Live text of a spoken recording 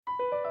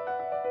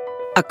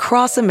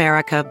Across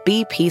America,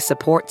 BP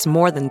supports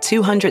more than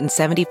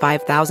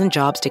 275,000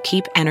 jobs to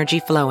keep energy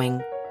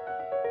flowing.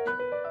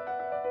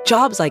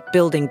 Jobs like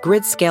building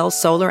grid-scale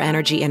solar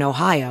energy in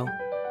Ohio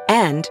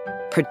and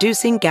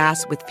producing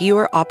gas with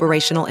fewer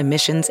operational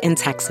emissions in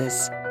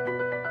Texas.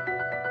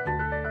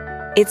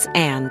 It's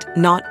and,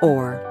 not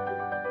or.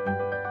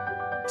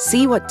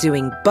 See what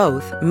doing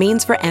both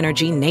means for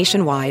energy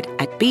nationwide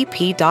at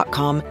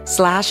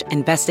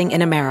bp.com/investing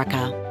in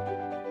America.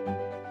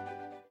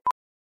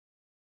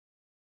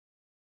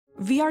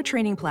 VR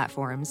training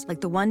platforms,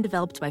 like the one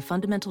developed by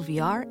Fundamental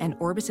VR and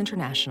Orbis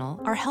International,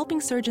 are helping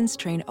surgeons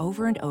train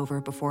over and over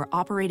before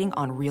operating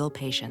on real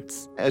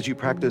patients. As you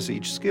practice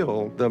each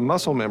skill, the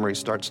muscle memory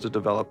starts to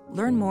develop.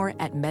 Learn more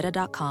at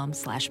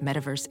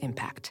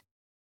meta.com/metaverseimpact.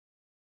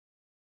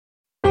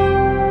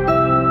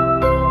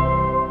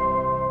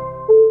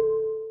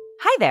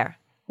 Hi there.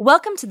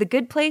 Welcome to The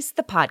Good Place,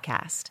 the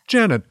podcast.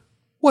 Janet,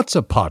 what's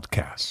a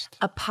podcast?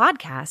 A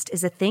podcast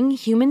is a thing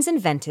humans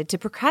invented to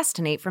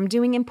procrastinate from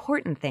doing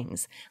important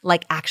things,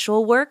 like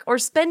actual work or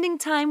spending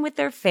time with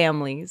their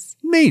families.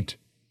 Neat.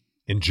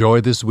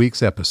 Enjoy this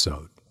week's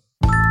episode.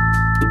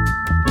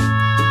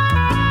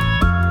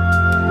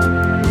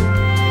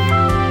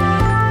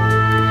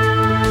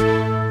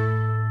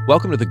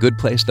 Welcome to The Good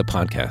Place, the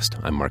podcast.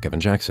 I'm Mark Evan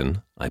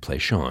Jackson. I play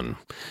Sean.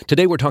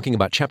 Today we're talking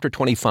about Chapter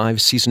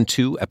 25, Season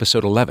 2,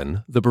 Episode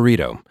 11, The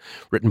Burrito,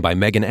 written by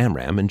Megan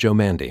Amram and Joe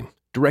Mandy,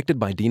 directed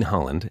by Dean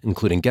Holland,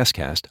 including guest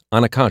cast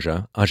Anna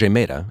Kaja, Ajay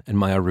Mehta, and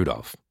Maya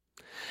Rudolph.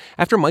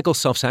 After Michael's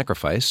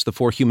self-sacrifice, the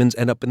four humans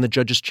end up in the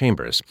judge's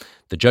chambers.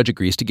 The judge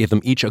agrees to give them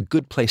each a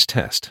good place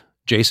test.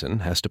 Jason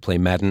has to play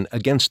Madden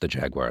against the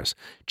Jaguars.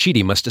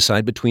 Chidi must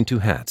decide between two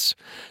hats.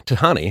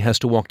 Tahani has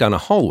to walk down a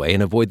hallway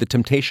and avoid the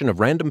temptation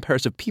of random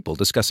pairs of people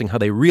discussing how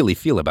they really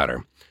feel about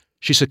her.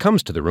 She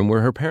succumbs to the room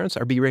where her parents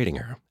are berating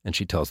her, and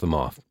she tells them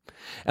off.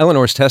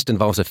 Eleanor's test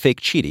involves a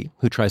fake Chidi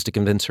who tries to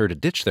convince her to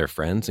ditch their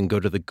friends and go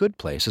to the good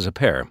place as a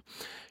pair.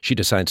 She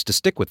decides to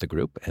stick with the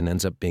group and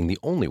ends up being the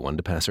only one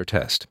to pass her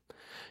test.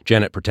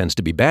 Janet pretends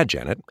to be bad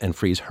Janet and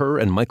frees her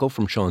and Michael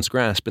from Sean's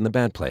grasp in the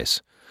bad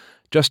place.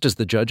 Just as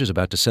the judge is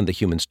about to send the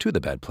humans to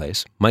the bad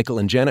place, Michael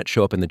and Janet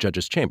show up in the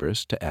judge's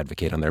chambers to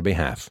advocate on their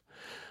behalf.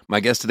 My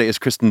guest today is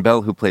Kristen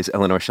Bell, who plays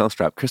Eleanor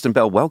Shellstrop. Kristen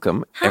Bell,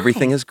 welcome. Hi.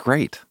 Everything is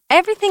great.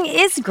 Everything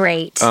is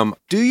great.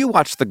 Do you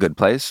watch The Good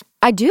Place?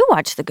 I do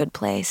watch The Good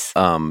Place.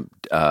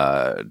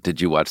 Did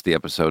you watch the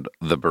episode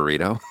The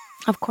Burrito?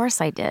 Of course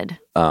I did.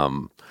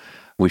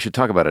 We should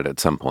talk about it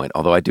at some point,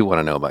 although I do want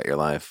to know about your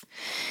life.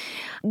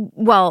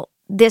 Well,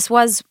 this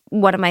was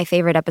one of my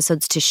favorite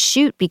episodes to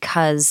shoot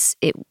because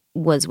it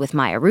was with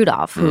Maya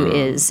Rudolph, who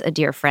is a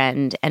dear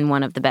friend and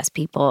one of the best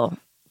people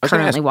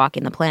currently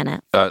walking the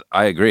planet.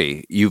 I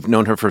agree. You've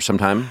known her for some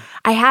time?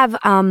 I have.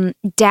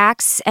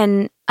 Dax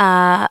and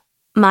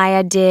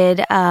Maya did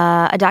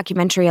a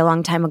documentary a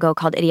long time ago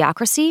called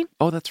Idiocracy.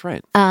 Oh, that's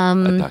right.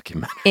 A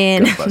documentary.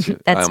 God bless you.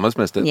 I almost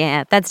missed it.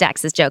 Yeah, that's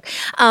Dax's joke.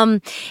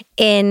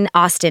 In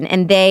Austin,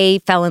 and they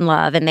fell in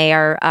love, and they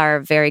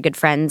are very good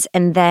friends.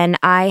 And then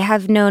I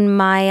have known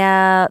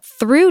Maya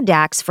through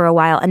Dax for a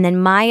while, and then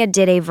Maya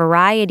did a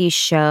variety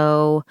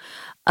show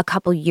a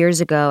couple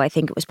years ago. I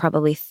think it was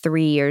probably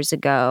 3 years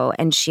ago,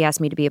 and she asked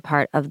me to be a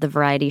part of the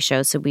variety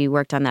show, so we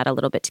worked on that a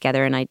little bit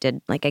together, and I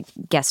did like a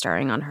guest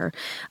starring on her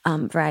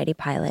variety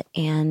pilot,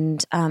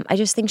 and I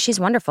just think she's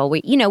wonderful.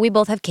 We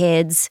both have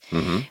kids.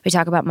 Mm-hmm. We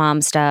talk about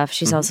mom stuff.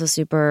 She's also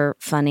super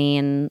funny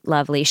and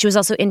lovely. She was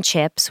also in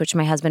Chips, which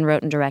my husband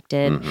wrote and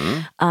directed.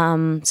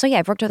 Mm-hmm. So yeah,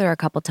 I've worked with her a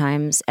couple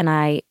times, and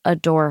I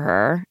adore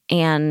her,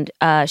 and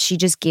she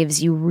just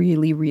gives you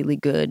really, really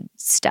good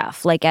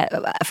stuff. Like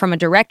from a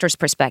director's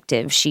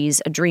perspective,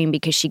 she's a dream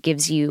because she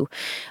gives you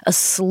a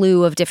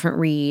slew of different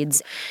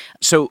reads.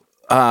 So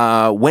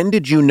when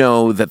did you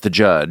know that the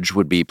judge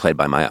would be played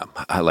by Maya?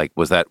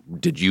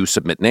 Did you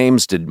submit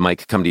names? Did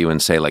Mike come to you and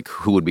say,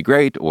 who would be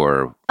great?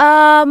 Or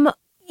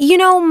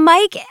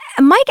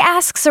Mike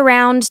asks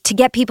around to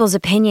get people's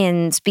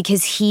opinions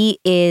because he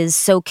is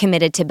so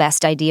committed to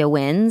best idea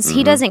wins. Mm-hmm.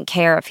 He doesn't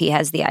care if he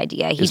has the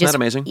idea. Isn't that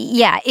amazing?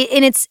 Yeah,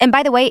 and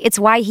by the way, it's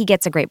why he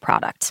gets a great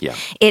product. Yeah.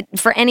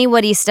 For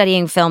anybody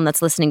studying film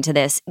that's listening to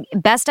this,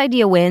 best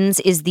idea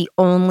wins is the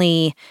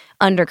only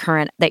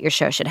undercurrent that your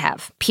show should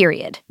have.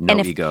 Period. No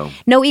ego.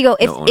 No ego.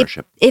 No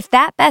ownership. If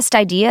that best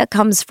idea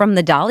comes from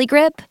the dolly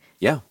grip,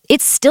 yeah,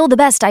 it's still the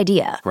best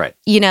idea. Right.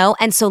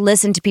 And so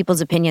listen to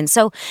people's opinions.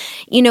 So,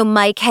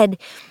 Mike had,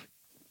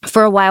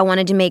 for a while,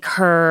 wanted to make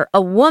her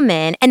a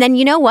woman. And then,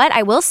 you know what?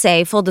 I will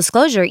say, full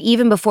disclosure,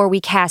 even before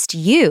we cast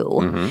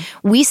you,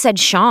 we said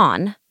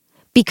Sean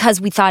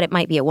because we thought it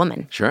might be a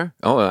woman. Sure.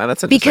 Oh,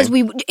 that's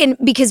interesting.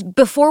 Because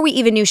before we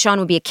even knew Sean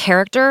would be a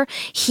character,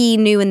 he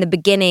knew in the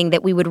beginning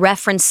that we would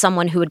reference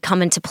someone who would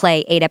come into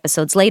play 8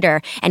 episodes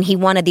later, and he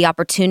wanted the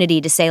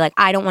opportunity to say,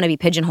 I don't want to be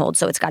pigeonholed,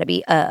 so it's got to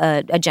be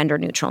a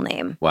gender-neutral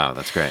name. Wow,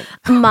 that's great.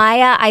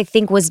 Maya, I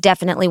think, was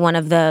definitely one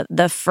of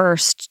the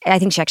first. I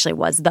think she actually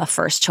was the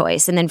first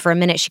choice, and then for a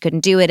minute she couldn't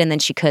do it, and then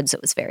she could, so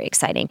it was very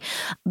exciting.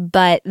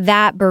 But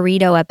that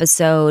burrito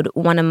episode,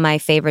 one of my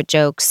favorite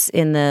jokes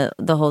in the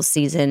whole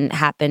season,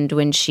 happened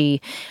when she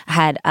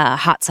had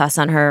hot sauce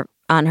on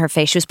her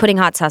face. She was putting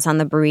hot sauce on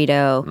the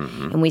burrito,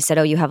 and we said,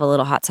 "Oh, you have a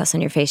little hot sauce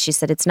on your face." She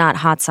said, "It's not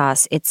hot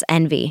sauce, it's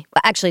envy."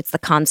 Well, actually, it's the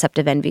concept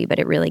of envy, but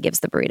it really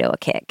gives the burrito a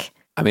kick.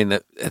 I mean,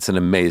 it's an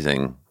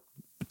amazing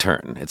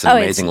turn. It's an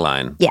amazing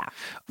line. Yeah.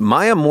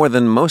 Maya, more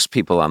than most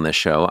people on this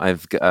show,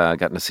 I've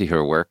gotten to see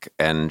her work,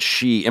 and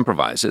she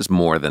improvises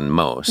more than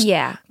most.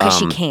 Yeah, because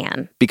she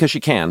can. Because she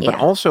can, but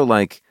also,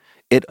 like,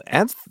 it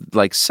adds,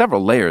 like,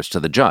 several layers to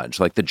the judge.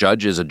 Like, the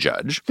judge is a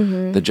judge.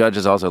 The judge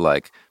is also,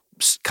 like,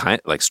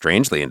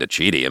 strangely into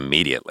Chidi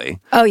immediately.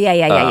 Oh,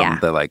 yeah.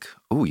 They're like,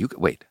 "Oh,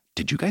 wait,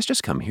 did you guys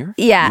just come here?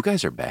 Yeah. You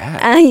guys are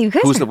bad.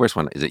 Who's the worst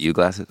one? Is it you,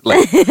 Glasses?"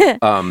 Like,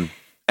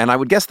 and I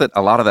would guess that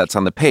a lot of that's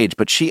on the page,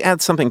 but she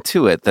adds something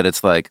to it that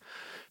it's like,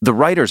 the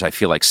writers, I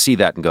feel like, see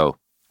that and go,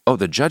 "Oh,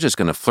 the judge is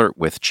going to flirt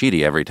with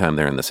Chidi every time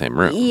they're in the same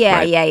room." Yeah,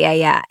 right?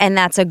 yeah. And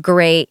that's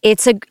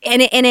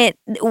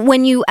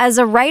when you, as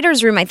a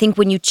writer's room, I think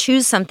when you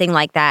choose something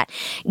like that,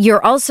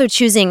 you're also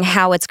choosing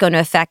how it's going to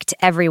affect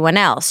everyone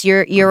else.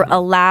 You're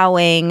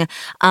allowing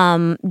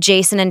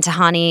Jason and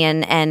Tahani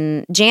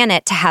and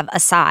Janet to have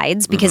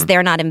asides because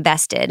they're not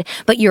invested,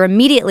 but you're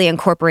immediately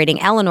incorporating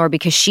Eleanor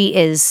because she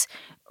is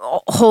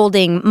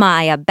holding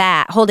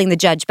the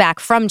judge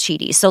back from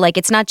Chidi. So, like,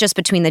 it's not just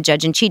between the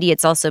judge and Chidi,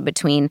 it's also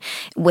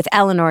with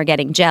Eleanor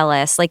getting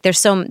jealous. Like, there's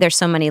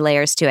so many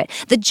layers to it.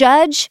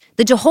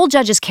 The whole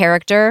judge's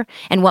character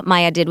and what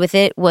Maya did with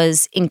it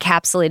was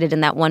encapsulated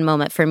in that one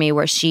moment for me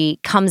where she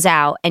comes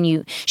out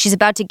and she's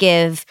about to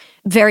give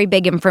very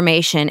big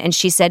information, and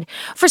she said,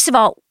 "First of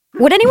all,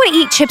 would anyone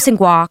eat chips and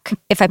guac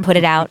if I put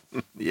it out?"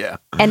 Yeah.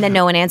 And then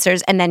no one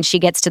answers, and then she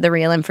gets to the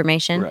real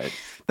information. Right.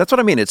 That's what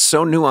I mean. It's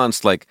so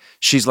nuanced. Like,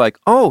 she's like,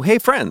 "Oh, hey,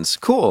 friends,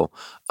 cool."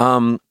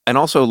 And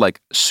also,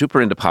 like, super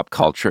into pop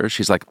culture.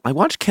 She's like, "I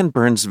watched Ken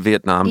Burns'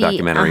 Vietnam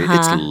documentary.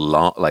 It's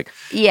long, like,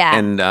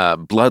 and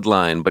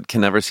Bloodline, but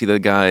can never see the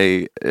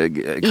guy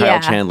Kyle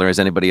Chandler as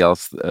anybody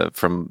else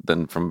from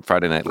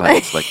Friday Night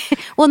Lights." Like,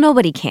 well,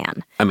 nobody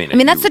can. I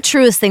mean, that's the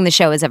truest thing the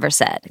show has ever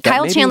said.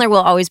 Kyle Chandler will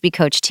always be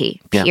Coach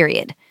T.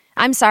 Period. Yeah.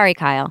 I'm sorry,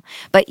 Kyle,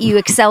 but you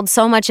excelled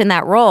so much in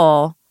that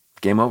role.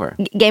 Game over.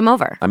 Game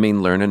over. I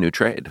mean, learn a new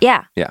trade.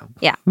 Yeah.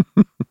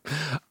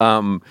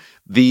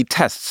 The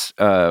tests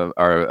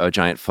are a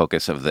giant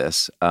focus of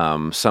this,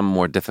 some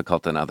more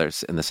difficult than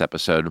others in this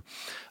episode.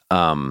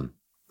 I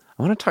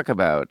want to talk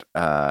about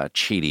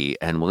Chidi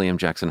and William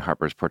Jackson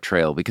Harper's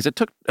portrayal, because it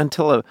took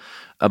until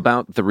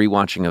about the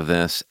rewatching of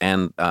this,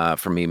 and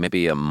for me,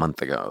 maybe a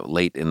month ago,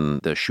 late in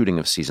the shooting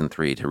of season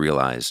 3, to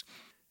realize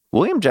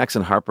William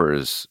Jackson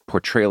Harper's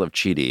portrayal of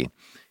Chidi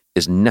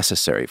is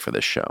necessary for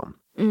this show.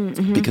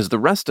 Mm-hmm. Because the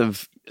rest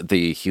of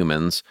the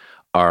humans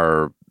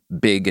are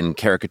big and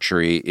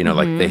caricature-y,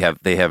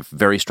 like they have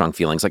very strong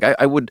feelings. Like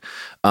I would,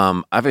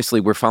 obviously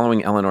we're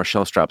following Eleanor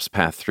Shellstrop's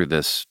path through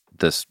this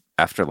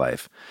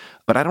afterlife,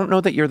 but I don't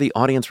know that you're the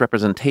audience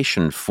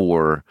representation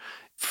for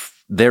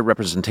their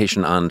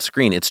representation on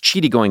screen. It's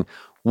Chidi going,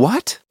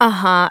 "What?"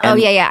 Oh,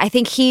 yeah. I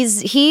think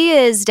he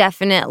is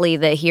definitely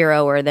the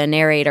hero or the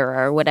narrator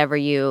or whatever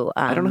you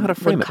I don't know how to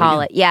frame would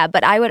call it. Yeah,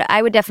 but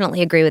I would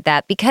definitely agree with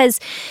that, because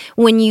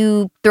when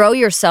you throw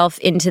yourself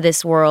into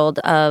this world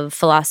of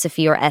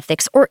philosophy or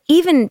ethics, or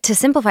even to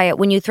simplify it,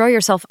 when you throw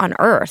yourself on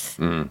Earth,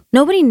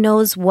 nobody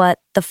knows what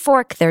the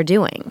fork they're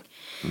doing.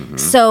 Mm-hmm.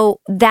 So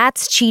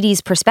that's Chidi's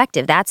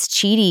perspective. That's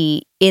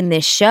Chidi in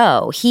this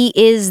show. He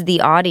is the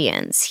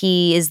audience.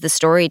 He is the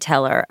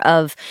storyteller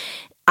of,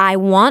 I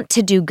want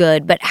to do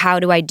good, but how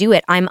do I do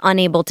it? I'm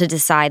unable to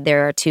decide.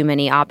 There are too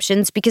many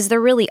options, because there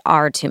really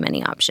are too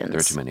many options. There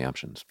are too many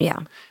options. Yeah.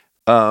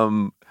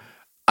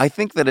 I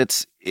think that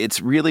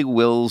it's really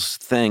Will's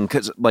thing,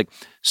 because, like,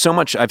 so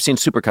much I've seen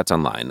supercuts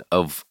online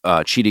of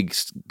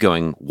Chidi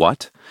going,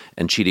 "What?"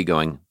 and Chidi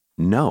going,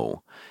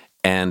 "No."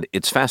 And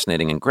it's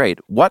fascinating and great.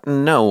 What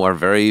and no are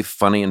very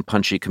funny and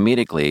punchy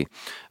comedically,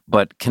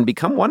 but can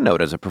become one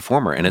note as a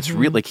performer. And it's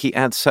really, like, he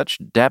adds such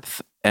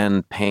depth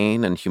and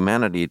pain and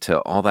humanity to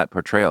all that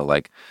portrayal.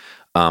 Like,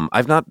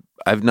 I've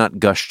not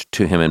gushed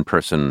to him in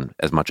person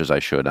as much as I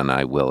should, and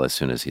I will as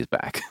soon as he's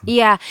back.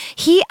 Yeah,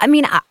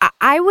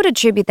 I would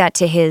attribute that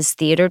to his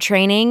theater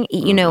training.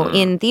 You know,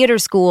 in theater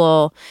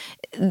school,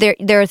 there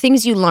are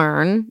things you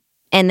learn,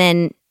 and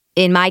then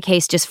in my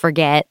case, just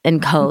forget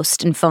and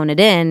coast and phone it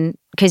in,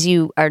 because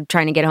you are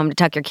trying to get home to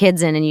tuck your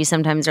kids in, and you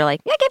sometimes are like,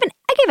 I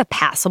gave a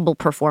passable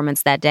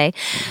performance that day.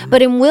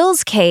 But in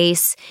Will's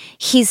case,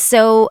 he's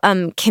so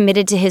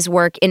committed to his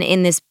work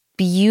in this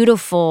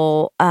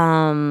beautiful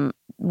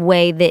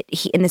way, that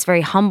in this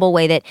very humble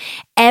way, that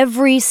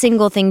every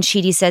single thing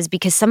Chidi says,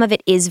 because some of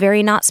it is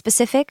very not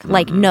specific,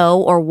 like no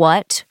or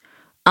what,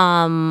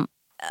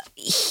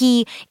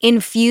 he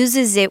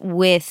infuses it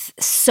with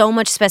so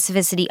much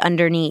specificity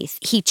underneath.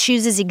 He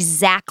chooses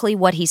exactly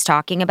what he's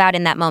talking about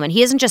in that moment.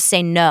 He doesn't just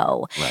say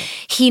no. Right.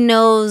 He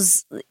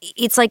knows.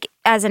 It's like,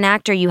 as an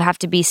actor, you have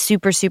to be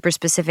super, super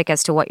specific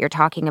as to what you're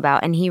talking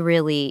about. And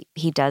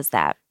he does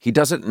that. He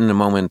does it in a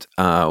moment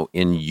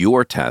in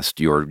your test,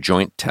 your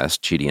joint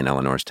test, Chidi and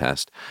Eleanor's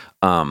test,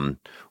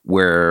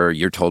 where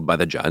you're told by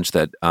the judge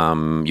that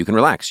you can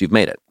relax. You've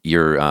made it.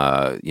 You're,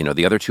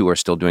 the other two are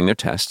still doing their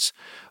tests,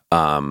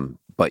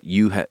 but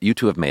you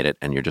two have made it,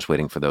 and you're just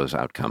waiting for those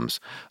outcomes.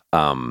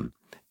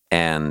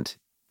 And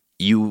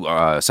you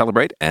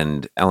celebrate,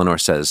 and Eleanor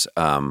says,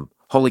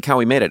 holy cow,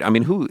 we made it. I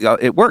mean,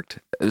 it worked.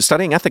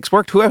 Studying ethics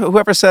worked.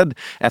 Whoever said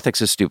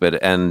ethics is stupid?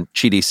 And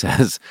Chidi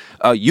says,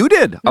 you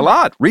did a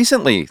lot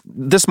recently.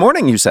 This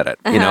morning you said it,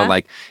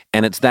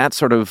 and it's that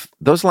sort of,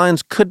 those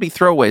lines could be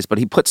throwaways, but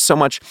he puts so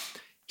much,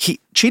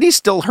 Chidi's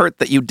still hurt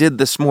that you did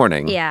this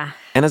morning. Yeah.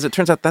 And as it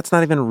turns out, that's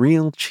not even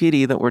real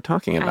Chidi that we're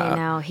talking about. I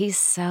know. He's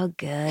so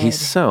good. He's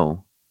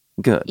so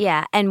good.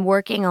 Yeah, and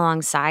working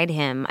alongside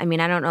him. I mean,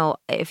 I don't know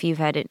if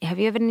have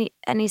you had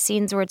any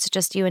scenes where it's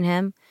just you and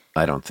him?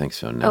 I don't think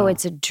so, no. Oh,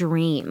 it's a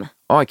dream.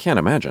 Oh, I can't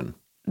imagine.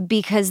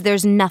 Because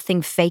there's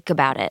nothing fake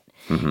about it.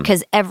 Mm-hmm.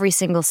 Because every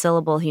single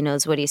syllable, he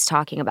knows what he's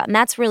talking about. And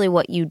that's really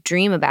what you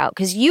dream about.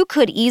 Because you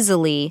could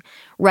easily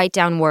write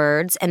down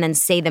words and then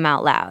say them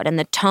out loud. And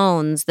the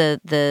tones,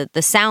 the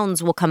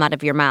sounds will come out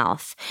of your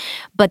mouth.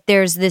 But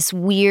there's this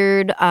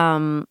weird,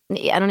 I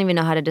don't even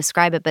know how to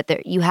describe it,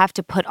 but you have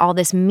to put all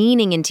this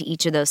meaning into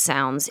each of those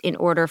sounds in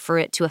order for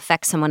it to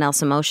affect someone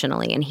else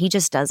emotionally. And he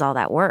just does all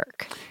that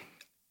work.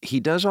 He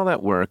does all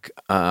that work,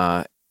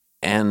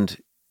 and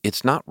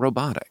it's not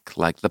robotic.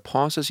 Like the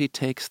pauses he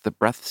takes, the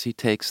breaths he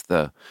takes,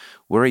 the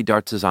where he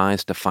darts his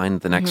eyes to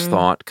find the next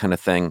thought kind of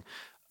thing.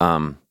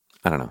 I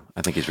don't know.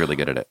 I think he's really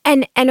good at it.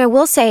 And I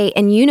will say,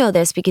 and you know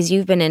this because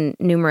you've been in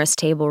numerous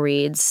table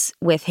reads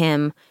with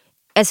him,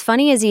 as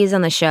funny as he is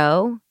on the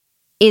show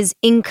is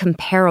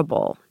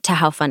incomparable to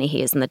how funny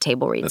he is in the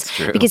table reads. That's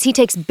true. Because he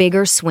takes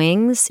bigger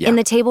swings in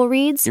the table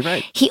reads. You're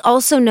right. He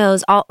also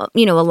knows, a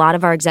lot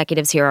of our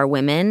executives here are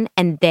women,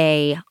 and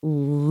they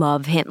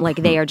love him.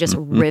 Like, they are just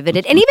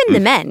riveted. And even the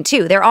men,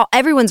 too.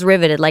 Everyone's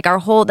riveted. Like,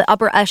 the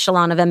upper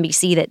echelon of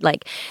NBC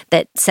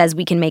that says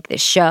we can make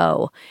this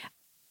show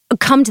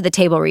come to the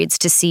table reads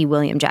to see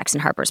William Jackson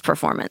Harper's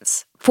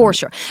performance. For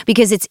sure.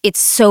 Because it's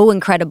so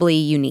incredibly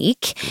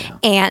unique. Yeah.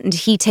 And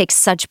he takes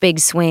such big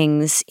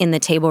swings in the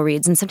table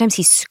reads. And sometimes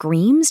he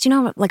screams. Do you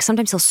know, like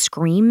sometimes he'll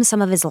scream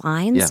some of his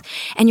lines. Yeah.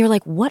 And you're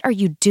like, what are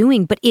you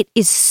doing? But it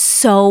is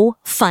so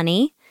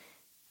funny.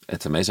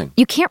 It's amazing.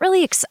 You can't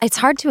really, it's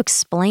hard to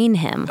explain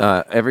him.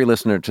 Every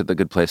listener to The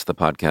Good Place, the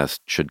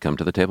podcast, should come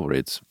to the table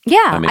reads. Yeah.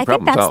 I mean, I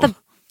think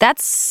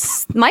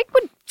that's Mike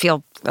would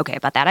feel okay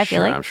about that, I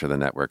feel like. I'm sure the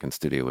network and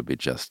studio would be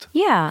just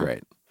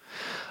great.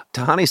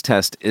 Tahani's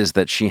test is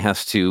that she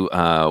has to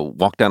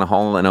walk down a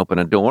hall and open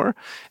a door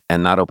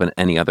and not open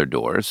any other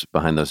doors.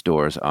 Behind those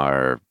doors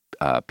are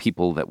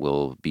people that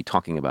will be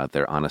talking about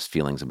their honest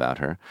feelings about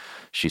her.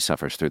 She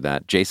suffers through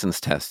that.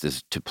 Jason's test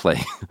is to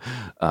play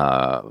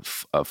a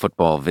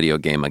football video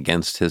game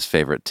against his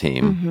favorite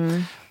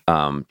team.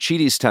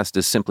 Chidi's test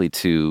is simply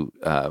to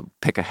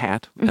pick a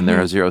hat, and there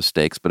are 0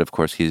 stakes, but of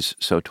course he's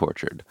so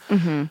tortured.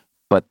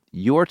 But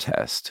your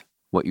test,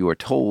 what you are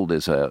told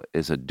is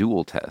a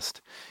dual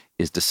test,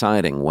 is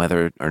deciding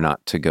whether or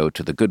not to go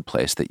to the good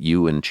place that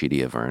you and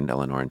Chidi have earned,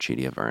 Eleanor and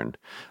Chidi have earned,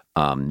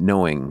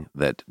 knowing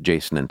that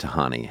Jason and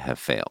Tahani have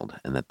failed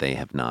and that they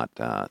have not,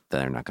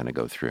 they're not going to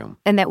go through.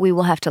 And that we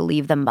will have to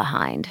leave them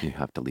behind. You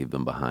have to leave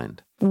them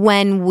behind.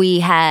 When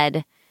we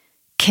had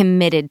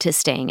committed to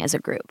staying as a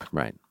group.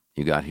 Right.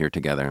 You got here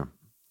together.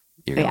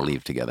 You're going to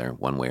leave together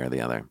one way or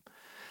the other.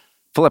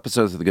 Full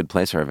episodes of The Good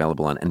Place are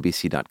available on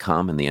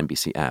NBC.com and the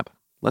NBC app.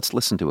 Let's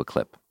listen to a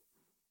clip.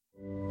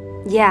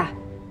 Yeah.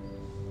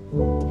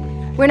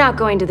 We're not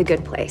going to The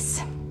Good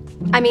Place.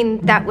 I mean,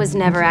 that was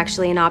never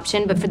actually an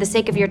option, but for the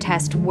sake of your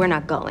test, we're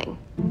not going.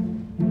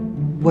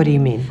 What do you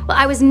mean? Well,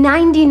 I was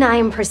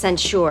 99%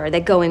 sure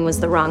that going was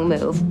the wrong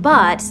move,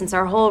 but since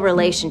our whole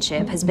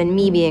relationship has been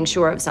me being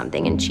sure of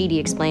something and Chidi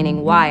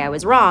explaining why I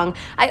was wrong,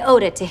 I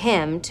owed it to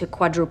him to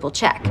quadruple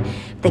check.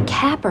 The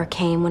capper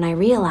came when I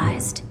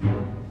realized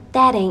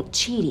that ain't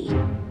Chidi.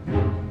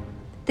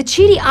 The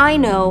Chidi I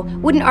know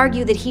wouldn't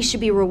argue that he should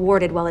be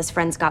rewarded while his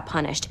friends got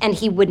punished, and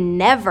he would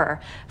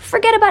never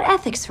forget about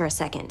ethics for a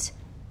second.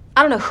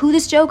 I don't know who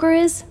this joker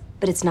is,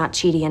 but it's not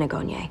Chidi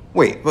Anagonye.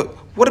 Wait, but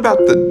what about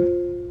the...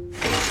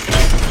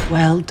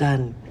 Well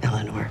done,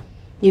 Eleanor.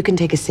 You can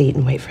take a seat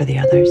and wait for the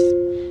others.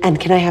 And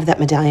can I have that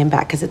medallion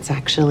back? Because it's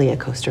actually a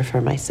coaster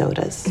for my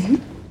sodas.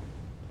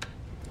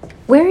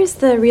 Where is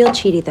the real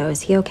Chidi, though?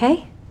 Is he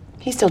okay?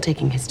 He's still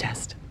taking his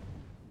test.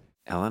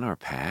 Eleanor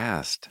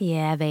passed.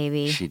 Yeah,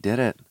 baby. She did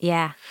it.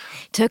 Yeah.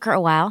 Took her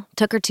a while.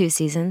 Took her 2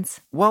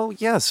 seasons. Well,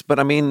 yes, but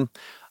I mean,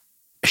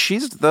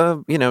 she's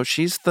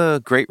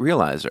the great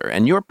realizer.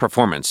 And your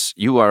performance,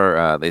 you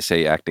are, they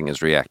say acting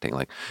is reacting.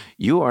 Like,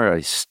 you are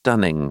a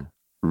stunning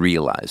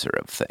realizer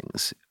of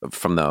things.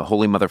 From the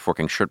Holy Mother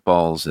Forking Shirt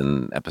Balls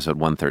in episode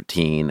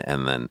 113,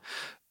 and then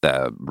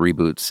the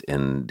reboots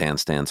in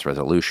Dance Dance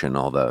Resolution,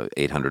 all the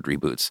 800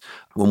 reboots.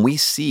 When we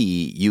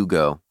see you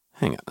go,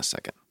 hang on a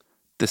second,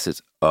 this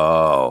is,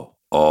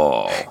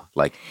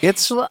 like,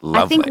 it's lovely.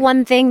 I think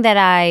one thing that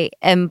I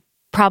am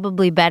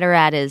probably better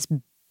at is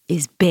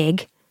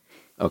big.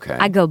 Okay.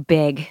 I go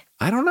big.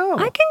 I don't know.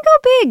 I can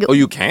go big. Oh,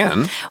 you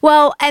can?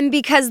 Well, and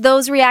because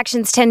those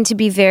reactions tend to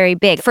be very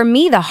big. For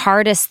me, the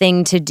hardest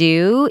thing to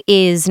do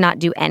is not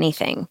do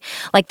anything.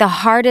 Like the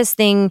hardest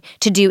thing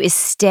to do is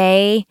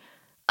stay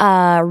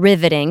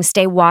riveting,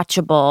 stay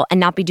watchable, and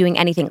not be doing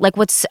anything. Like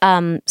what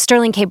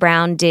Sterling K.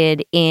 Brown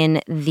did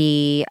in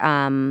the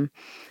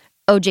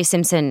O.J.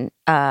 Simpson,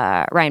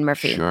 Ryan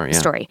Murphy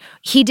story.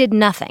 He did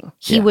nothing.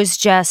 He was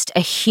just a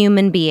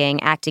human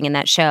being acting in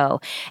that show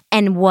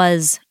and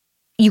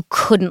you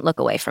couldn't look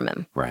away from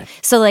him. Right.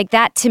 So like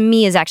that to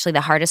me is actually the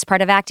hardest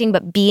part of acting,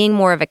 but being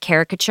more of a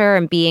caricature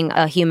and being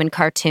a human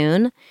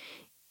cartoon,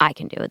 I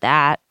can do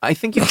that. I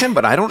think you can,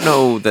 but I don't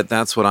know that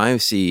that's what I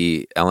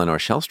see Eleanor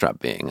Shellstrop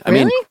being. I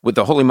mean, with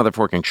the Holy Mother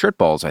Forking Shirt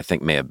Balls, I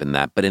think may have been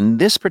that. But in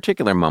this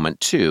particular moment,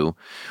 too,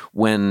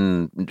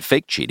 when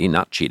fake Chidi,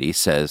 not Chidi,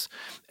 says,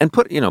 and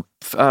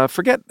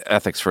forget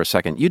ethics for a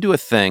second. You do a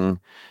thing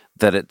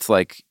that it's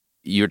like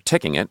you're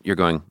ticking it. You're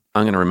going,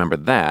 I'm going to remember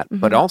that. Mm-hmm.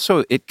 But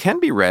also it can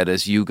be read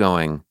as you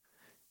going,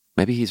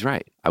 maybe he's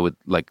right.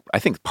 I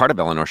think part of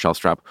Eleanor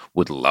Shellstrop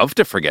would love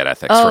to forget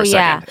ethics for a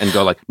second and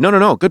go like,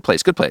 no, good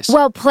place.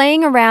 Well,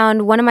 playing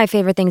around, one of my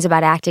favorite things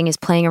about acting is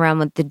playing around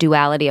with the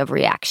duality of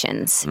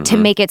reactions to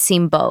make it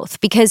seem both.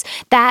 Because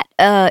that,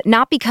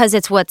 not because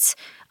it's what's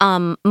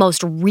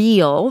most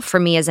real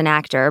for me as an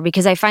actor,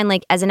 because I find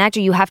like as an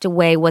actor, you have to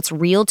weigh what's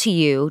real to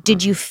you.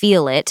 Did you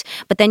feel it?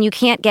 But then you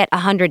can't get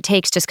 100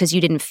 takes just because you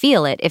didn't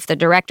feel it. If the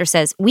director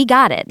says, we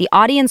got it, the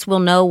audience will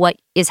know what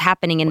is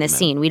happening in this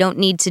scene. We don't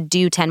need to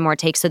do 10 more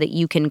takes so that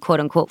you can quote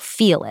unquote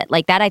feel it.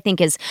 Like that I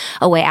think is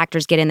a way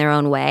actors get in their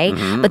own way.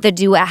 Mm-hmm.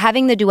 But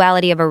having the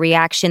duality of a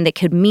reaction that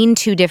could mean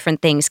two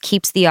different things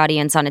keeps the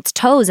audience on its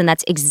toes, and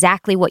that's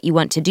exactly what you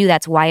want to do.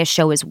 That's why a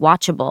show is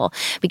watchable,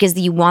 because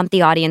you want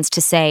the audience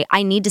to say,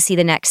 I need to see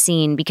the next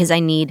scene because I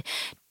need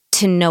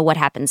to know what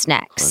happens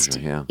next.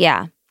 Closure,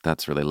 yeah.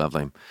 That's really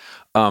lovely.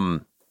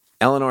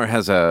 Eleanor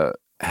has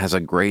a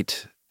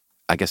great,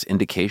 I guess,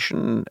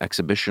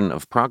 exhibition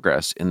of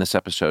progress in this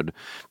episode,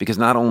 because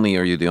not only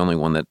are you the only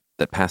one that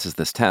passes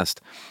this test,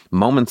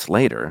 moments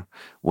later,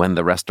 when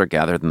the rest are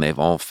gathered and they've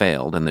all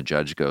failed, and the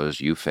judge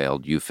goes, you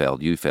failed, you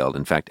failed, you failed.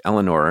 In fact,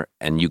 Eleanor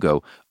and you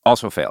go,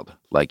 also failed.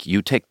 Like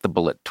you take the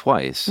bullet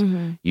twice.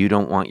 Mm-hmm. You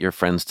don't want your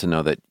friends to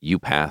know that you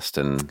passed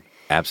and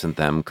absent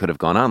them could have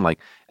gone on. Like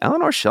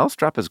Eleanor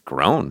Shellstrop has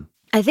grown.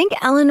 I think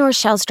Eleanor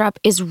Shellstrop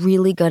is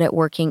really good at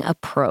working a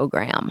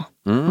program.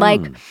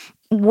 Like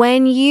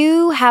when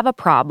you have a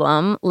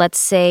problem, let's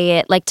say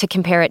it, like to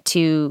compare it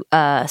to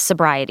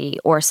sobriety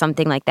or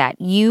something like that,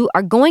 you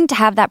are going to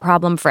have that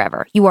problem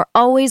forever. You are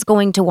always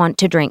going to want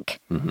to drink.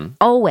 Mm-hmm.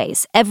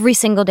 Always. Every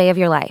single day of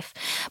your life.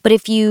 But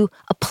if you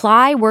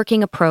apply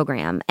working a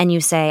program and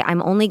you say,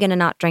 I'm only going to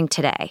not drink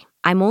today,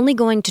 I'm only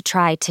going to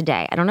try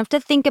today. I don't have to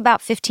think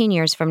about 15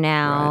 years from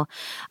now.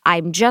 Right.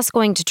 I'm just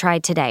going to try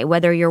today,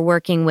 whether you're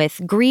working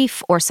with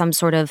grief or some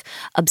sort of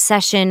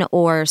obsession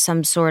or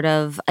some sort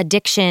of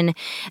addiction.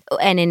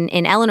 And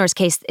in Eleanor's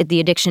case,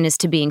 the addiction is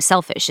to being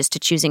selfish, is to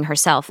choosing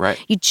herself.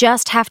 Right. You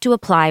just have to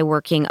apply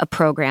working a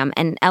program.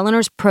 And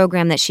Eleanor's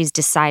program that she's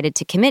decided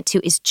to commit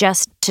to is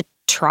just to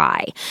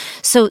try.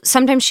 So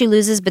sometimes she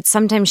loses, but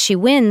sometimes she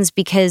wins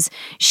because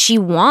she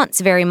wants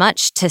very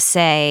much to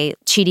say,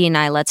 Chidi and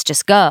I, let's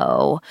just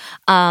go.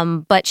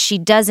 But she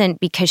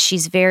doesn't, because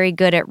she's very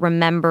good at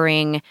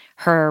remembering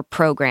her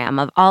program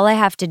of all I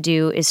have to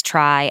do is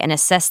try and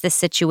assess this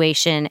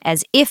situation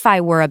as if I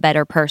were a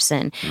better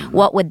person. Mm-hmm.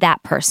 What would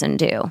that person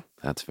do?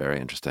 That's very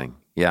interesting.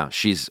 Yeah,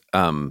 she's,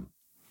 I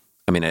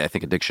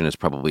think addiction is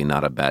probably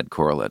not a bad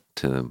correlate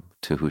to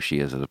who she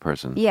is as a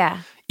person.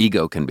 Yeah.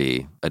 Ego can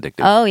be addictive.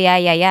 Oh,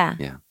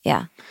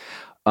 yeah.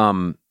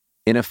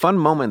 In a fun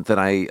moment that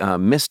I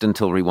missed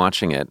until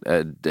rewatching it,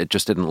 it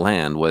just didn't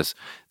land, was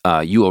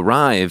you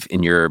arrive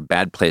in your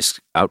bad place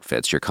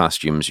outfits, your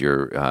costumes,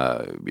 your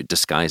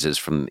disguises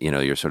from,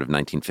 your sort of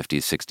 1950s,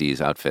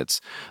 60s outfits.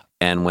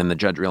 And when the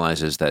judge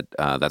realizes that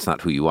that's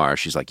not who you are,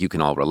 she's like, you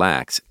can all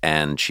relax.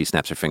 And she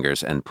snaps her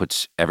fingers and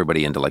puts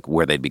everybody into like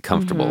where they'd be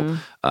comfortable.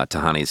 Mm-hmm.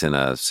 Tahani's in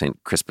a St.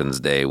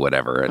 Crispin's Day,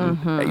 whatever,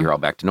 and you're all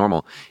back to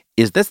normal.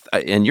 Is this,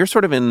 and you're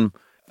sort of in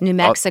New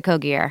Mexico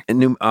gear.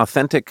 New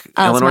authentic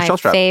Eleanor Shellstrop.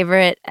 It's my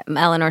favorite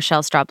Eleanor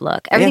Shellstrop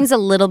look. Everything's a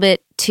little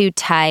bit too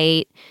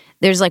tight.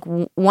 There's like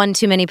one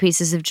too many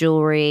pieces of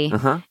jewelry.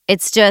 Uh-huh.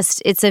 It's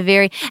a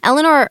very,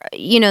 Eleanor,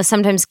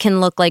 sometimes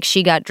can look like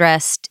she got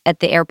dressed at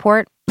the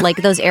airport.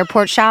 Like those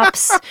airport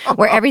shops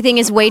where everything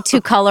is way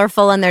too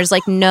colorful and there's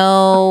like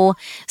no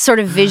sort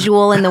of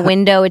visual in the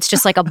window. It's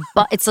just like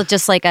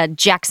a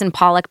Jackson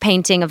Pollock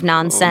painting of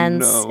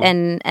nonsense. Oh,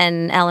 no.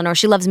 And Eleanor,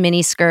 she loves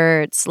mini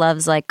skirts,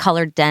 loves like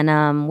colored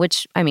denim,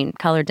 which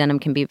colored denim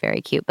can be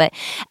very cute. But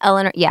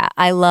Eleanor,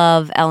 I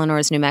love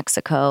Eleanor's New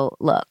Mexico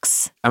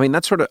looks.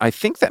 I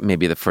think that may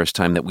be the first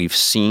time that we've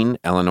seen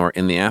Eleanor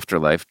in the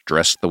afterlife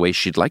dressed the way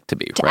she'd like to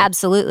be. Right?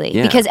 Absolutely.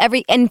 Yeah. Because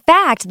in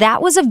fact,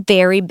 that was a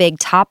very big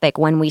topic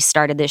when we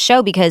started this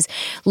show, because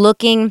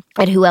looking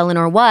at who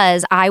Eleanor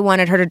was, I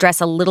wanted her to dress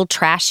a little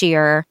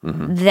trashier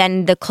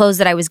than the clothes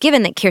that I was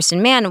given, that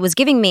Kirsten Mann was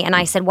giving me. And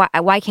I said,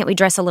 why can't we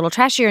dress a little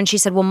trashier? And she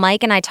said, well,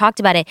 Mike and I talked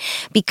about it.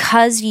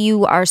 Because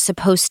you are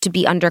supposed to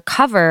be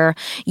undercover,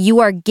 you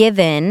are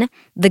given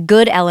the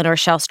good Eleanor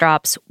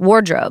Shellstrop's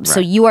wardrobe. Right. So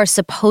you are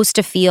supposed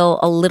to feel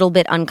a little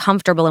bit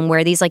uncomfortable and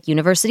wear these like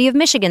University of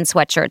Michigan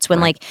sweatshirts when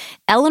like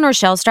Eleanor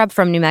Shellstrop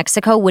from New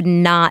Mexico would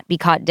not be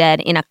caught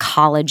dead in a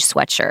college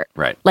sweatshirt.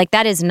 Right. Like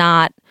that is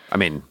not, I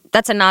mean,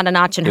 that's not a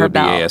notch in her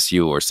belt. It would be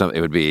ASU or something.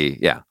 It would be,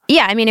 yeah.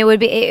 Yeah, I mean,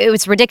 it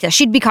was ridiculous.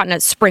 She'd be caught in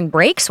a spring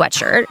break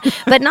sweatshirt,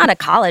 but not a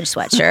college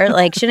sweatshirt.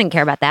 Like she didn't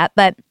care about that.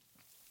 But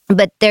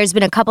there's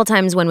been a couple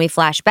times when we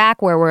flash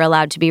back where we're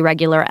allowed to be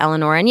regular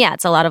Eleanor. And yeah,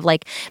 it's a lot of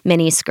like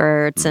mini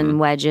skirts and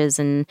wedges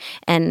and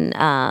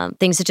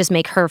things that just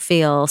make her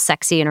feel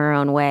sexy in her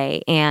own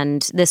way.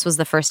 And this was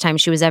the first time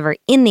she was ever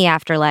in the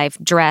afterlife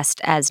dressed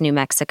as New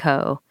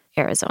Mexico,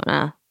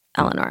 Arizona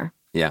Eleanor.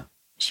 Yeah.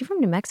 Is she from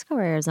New Mexico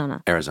or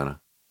Arizona? Arizona.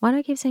 Why do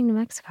I keep saying New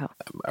Mexico?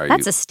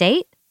 That's a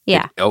state?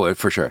 Yeah.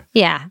 For sure.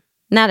 Yeah.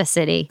 Not a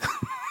city.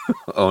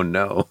 Oh,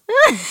 no.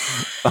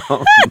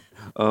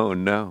 Oh,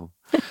 no.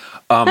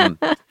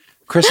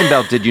 Kristen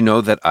Bell, did you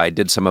know that I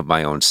did some of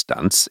my own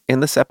stunts in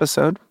this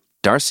episode?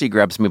 Darcy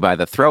grabs me by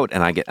the throat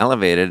and I get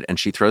elevated and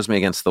she throws me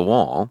against the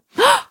wall.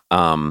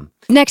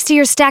 Next to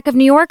your stack of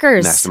New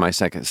Yorkers. Next to my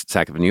stack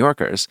of New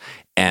Yorkers.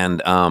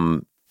 And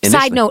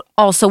side note,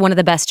 also one of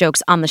the best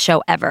jokes on the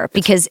show ever,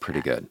 because it's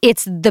pretty good.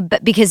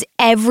 Because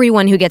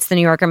everyone who gets the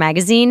New Yorker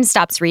magazine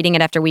stops reading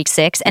it after week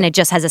 6, and it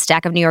just has a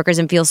stack of New Yorkers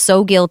and feels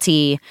so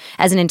guilty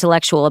as an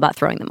intellectual about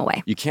throwing them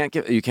away. You can't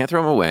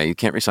throw them away. You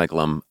can't recycle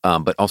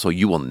them. But also,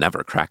 you will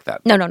never crack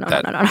that. No.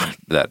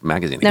 That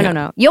magazine. No, again.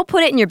 no. You'll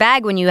put it in your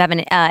bag when you have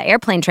an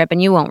airplane trip,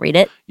 and you won't read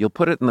it. You'll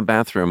put it in the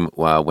bathroom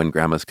when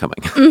Grandma's coming.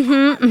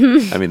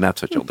 I mean,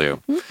 that's what you'll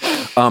do.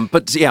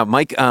 But yeah,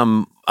 Mike.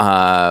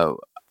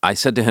 I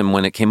said to him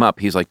when it came up,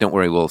 he's like, don't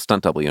worry, we'll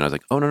stunt double you. And I was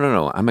like, oh,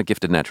 no. I'm a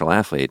gifted natural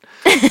athlete.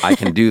 I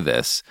can do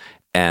this.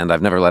 And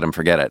I've never let him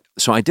forget it.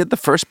 So I did the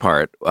first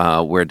part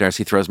where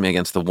Darcy throws me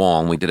against the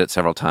wall, and we did it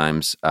several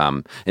times.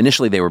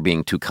 Initially, they were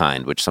being too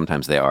kind, which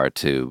sometimes they are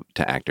to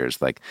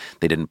actors. Like,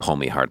 they didn't pull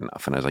me hard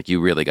enough. And I was like, you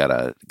really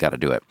gotta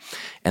do it.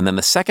 And then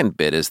the second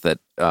bit is that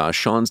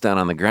Sean's down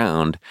on the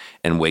ground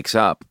and wakes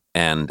up.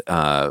 And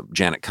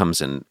Janet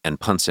comes in and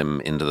punts him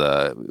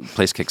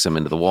kicks him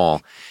into the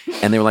wall.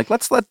 And they were like,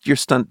 let's let your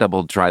stunt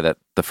double try that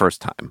the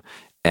first time.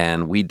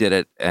 And we did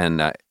it.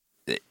 And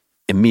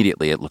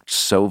immediately it looked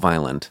so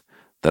violent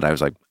that I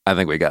was like, I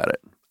think we got it.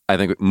 I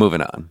think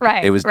moving on.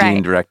 Right. It was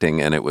Dean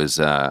directing. And it was,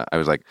 I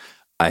was like,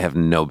 I have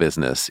no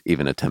business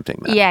even attempting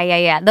that.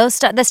 Yeah. The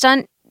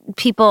stunt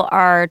people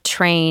are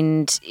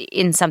trained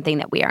in something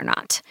that we are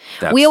not.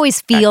 We always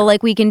feel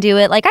like we can do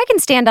it. Like, I can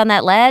stand on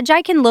that ledge.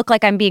 I can look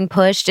like I'm being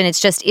pushed, and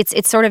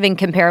it's sort of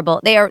incomparable.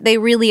 They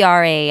really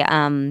are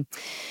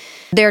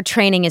their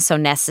training is so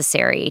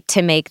necessary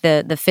to make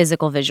the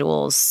physical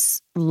visuals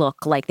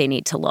look like they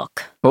need to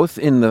look. Both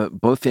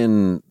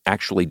in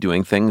actually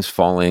doing things,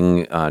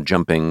 falling,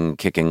 jumping,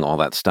 kicking, all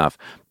that stuff,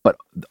 but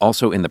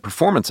also in the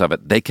performance of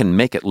it, they can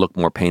make it look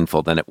more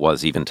painful than it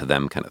was even to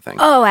them, kind of thing.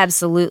 Oh,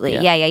 absolutely.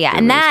 Yeah.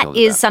 And really that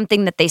is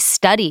something that they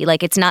study.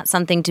 Like, it's not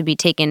something to be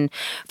taken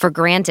for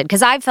granted.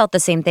 Because I've felt the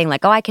same thing,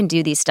 like, oh, I can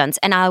do these stunts.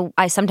 And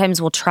I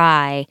sometimes will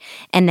try.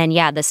 And then,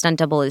 the stunt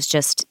double is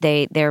just,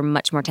 they're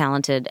much more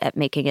talented at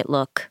making it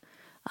look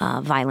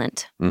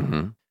violent.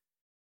 Mm-hmm.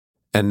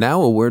 And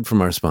now a word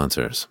from our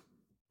sponsors.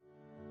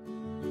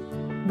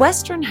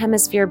 Western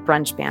Hemisphere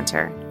Brunch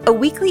Banter, a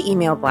weekly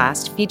email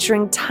blast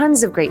featuring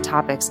tons of great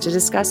topics to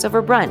discuss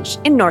over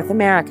brunch in North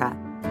America.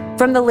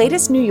 From the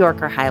latest New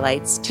Yorker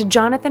highlights to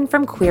Jonathan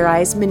from Queer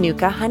Eye's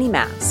Manuka Honey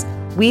Mass,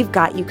 we've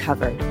got you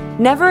covered.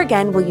 Never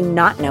again will you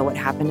not know what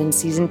happened in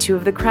Season 2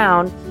 of The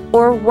Crown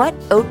or what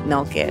oat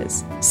milk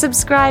is.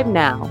 Subscribe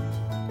now.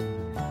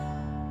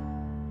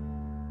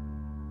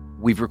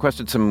 We've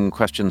requested some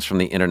questions from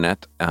the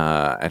internet.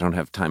 I don't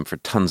have time for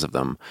tons of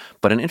them,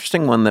 but an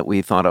interesting one that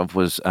we thought of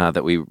was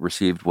that we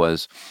received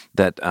was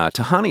that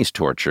Tahani's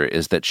torture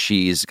is that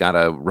she's got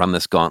to run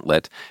this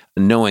gauntlet,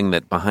 knowing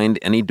that behind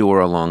any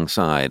door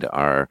alongside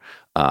are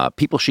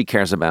people she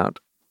cares about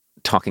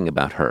talking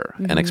about her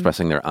and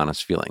expressing their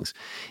honest feelings.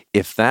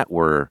 If that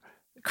were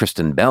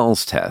Kristen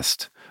Bell's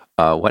test,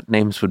 what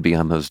names would be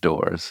on those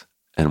doors,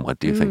 and what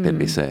do you think they'd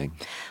be saying?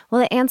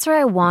 Well, the answer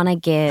I want to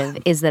give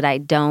is that I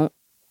don't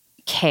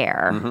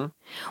care,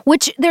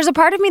 which there's a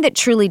part of me that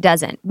truly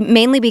doesn't,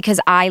 mainly because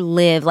I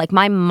live, like,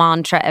 my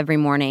mantra every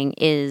morning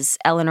is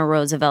Eleanor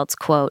Roosevelt's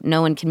quote,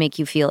 "No one can make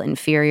you feel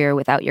inferior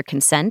without your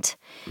consent."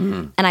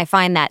 And I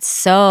find that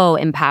so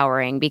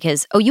empowering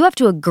because, you have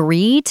to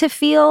agree to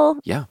feel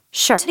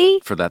sure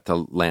for that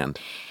to land.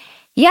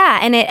 Yeah,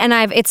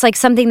 it's like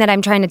something that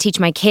I'm trying to teach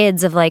my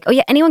kids of, like,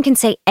 anyone can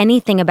say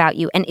anything about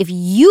you, and if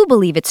you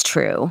believe it's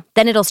true,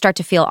 then it'll start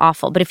to feel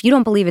awful. But if you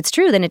don't believe it's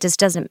true, then it just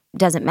doesn't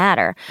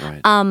matter.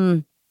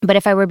 Right. But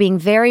if I were being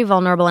very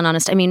vulnerable and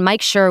honest, I mean,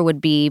 Mike Schur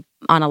would be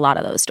on a lot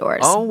of those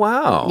doors. Oh,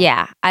 wow.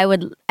 Yeah, I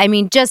would. I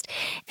mean, just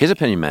his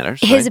opinion matters.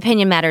 His right?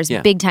 opinion matters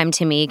Yeah. big time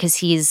to me because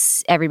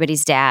he's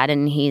everybody's dad,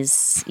 and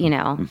he's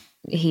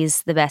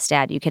he's the best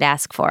dad you could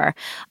ask for.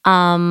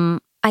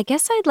 I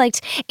guess I'd like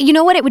to, you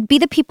know what? It would be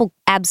the people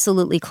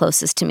absolutely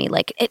closest to me.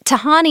 Like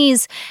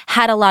Tahani's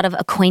had a lot of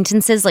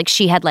acquaintances. Like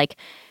she had like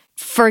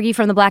Fergie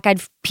from the Black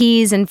Eyed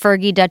Peas and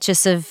Fergie,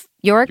 Duchess of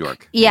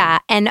York. Yeah.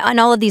 And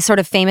all of these sort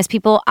of famous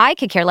people. I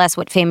could care less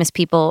what famous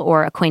people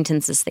or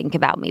acquaintances think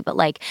about me. But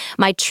like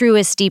my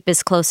truest,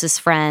 deepest,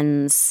 closest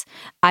friends,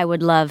 I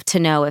would love to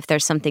know if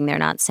there's something they're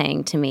not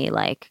saying to me.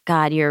 Like,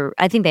 God,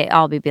 I think they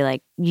all be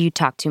like, you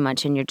talk too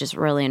much and you're just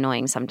really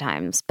annoying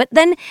sometimes. But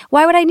then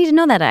why would I need to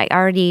know that? I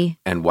already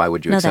And why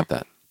would you accept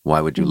that? Why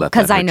would you let that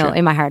Because I hurt know, you?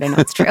 in my heart, I know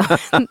it's true.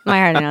 My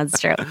heart, I know it's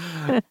true.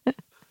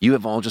 You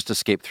have all just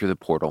escaped through the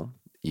portal.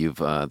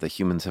 The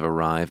humans have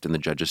arrived in the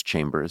judge's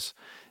chambers.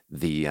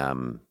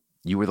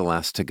 You were the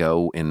last to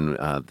go in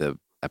the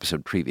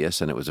episode previous,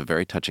 and it was a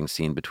very touching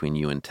scene between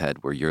you and Ted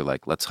where you're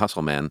like, let's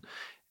hustle, man.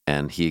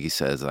 And he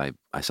says, I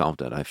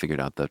solved it. I figured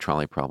out the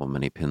trolley problem,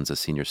 and he pins a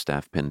senior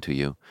staff pin to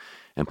you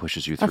and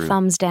pushes you through. A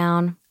thumbs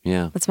down.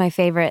 Yeah. That's my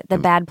favorite. The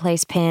bad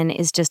place pin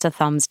is just a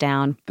thumbs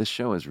down. This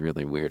show is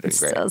really weird and It's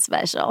great. so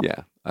special.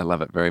 Yeah, I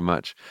love it very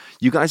much.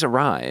 You guys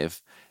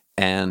arrive,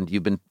 and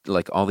you've been,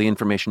 like, all the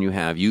information you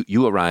have,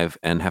 you arrive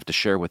and have to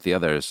share with the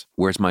others.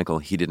 Where's Michael?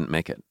 He didn't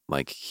make it.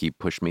 Like, he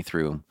pushed me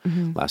through.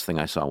 Mm-hmm. Last thing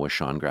I saw was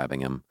Sean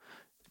grabbing him.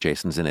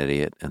 Jason's an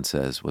idiot and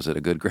says, was it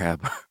a good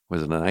grab?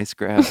 Was it a nice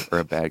grab or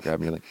a bad grab?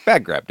 And you're like,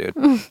 bad grab, dude.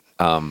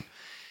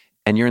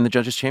 And you're in the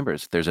judge's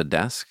chambers. There's a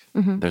desk,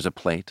 there's a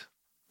plate,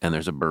 and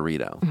there's a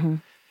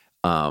burrito.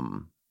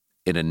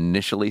 It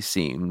initially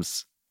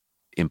seems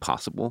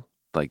impossible,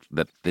 like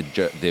that the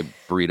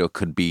burrito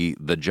could be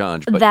the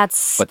judge. But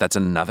that's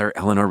another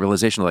Eleanor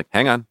realization. Like,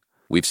 hang on,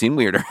 we've seen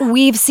weirder.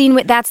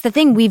 That's the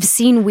thing. We've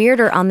seen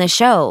weirder on the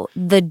show.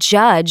 The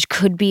judge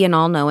could be an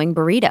all-knowing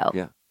burrito.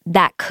 Yeah.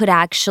 That could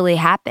actually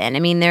happen. I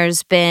mean,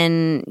 there's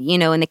been,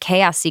 in the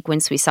chaos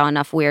sequence, we saw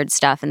enough weird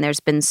stuff, and there's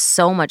been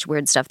so much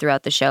weird stuff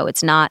throughout the show.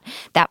 It's not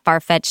that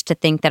far-fetched to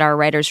think that our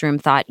writer's room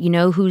thought,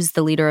 who's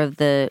the leader of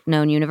the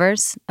known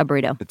universe? A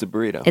burrito. It's a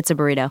burrito. It's a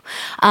burrito.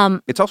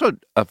 It's also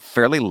a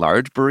fairly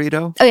large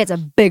burrito. Oh, yeah, it's a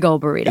big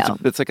old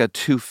burrito. It's like a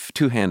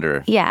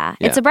two-hander. Yeah,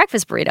 it's a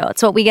breakfast burrito.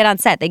 It's what we get on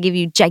set. They give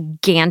you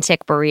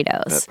gigantic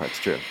burritos. That part's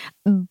true.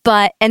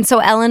 And so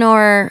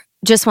Eleanor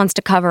just wants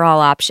to cover all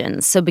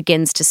options, so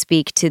begins to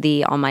speak to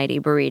the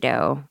almighty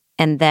burrito.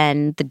 And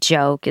then the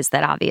joke is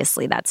that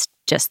obviously that's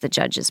just the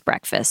judge's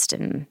breakfast,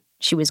 and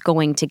she was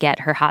going to get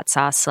her hot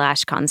sauce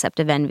 /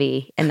 concept of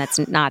envy, and that's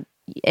not.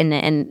 And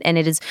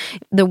it is,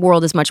 the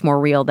world is much more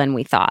real than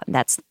we thought.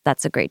 That's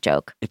a great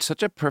joke. It's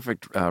such a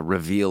perfect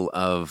reveal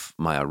of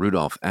Maya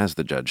Rudolph as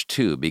the judge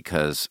too,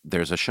 because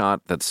there's a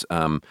shot that's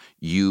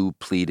you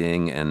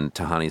pleading and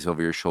Tahani's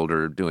over your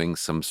shoulder doing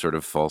some sort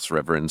of false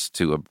reverence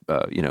to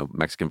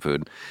Mexican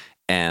food,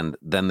 and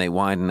then they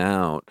widen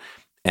out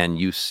and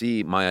you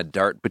see Maya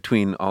dart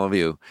between all of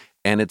you,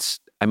 and it's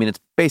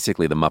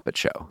basically the Muppet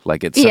Show.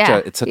 Like it's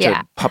such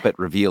a puppet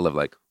reveal of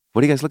like,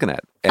 what are you guys looking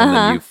at? And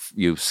then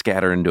you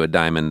scatter into a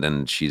diamond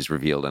and she's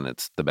revealed, and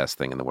it's the best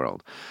thing in the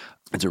world.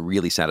 It's a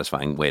really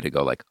satisfying way to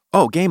go like,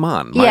 oh, game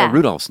on. Maya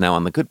Rudolph's now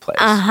on The Good Place.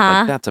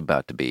 Like, that's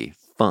about to be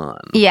fun.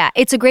 Yeah,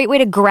 it's a great way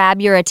to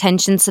grab your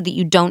attention so that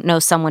you don't know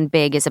someone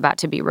big is about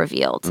to be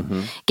revealed.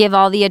 Mm-hmm. Give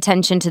all the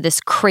attention to this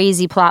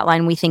crazy plot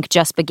line we think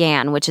just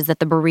began, which is that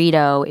the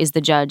burrito is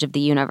the judge of the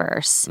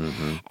universe.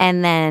 Mm-hmm.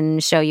 And then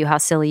show you how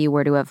silly you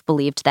were to have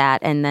believed that.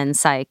 And then,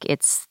 psych,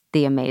 it's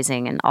the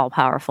amazing and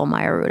all-powerful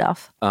Maya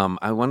Rudolph.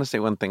 I want to say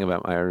one thing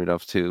about Maya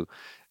Rudolph, too,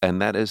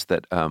 and that is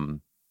that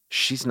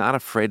she's not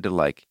afraid to,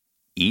 like,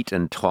 eat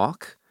and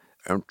talk.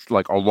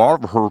 Like, a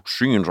lot of her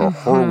scenes are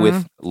her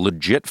with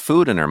legit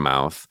food in her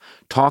mouth,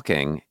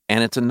 talking,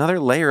 and it's another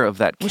layer of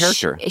that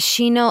character.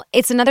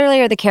 It's another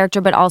layer of the character,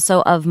 but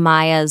also of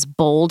Maya's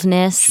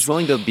boldness. She's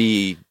willing to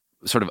be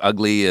sort of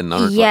ugly and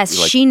yes,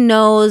 she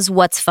knows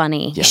what's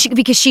funny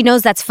because she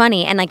knows that's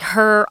funny, and like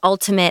her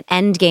ultimate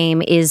end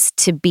game is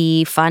to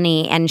be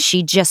funny, and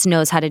she just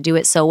knows how to do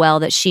it so well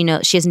that she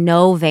has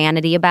no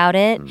vanity about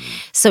it.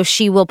 So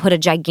she will put a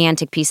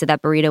gigantic piece of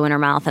that burrito in her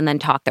mouth and then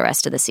talk the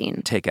rest of the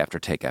scene. Take after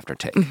take after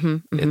take.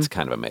 It's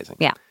kind of amazing.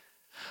 Yeah.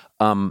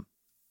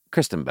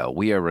 Kristen Bell,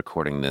 we are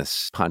recording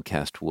this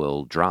podcast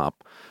will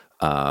drop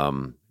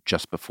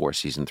just before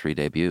season 3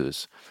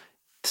 debuts.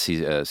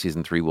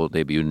 Season 3 will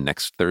debut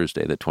next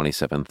Thursday, the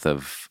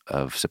 27th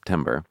of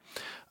September.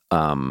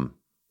 What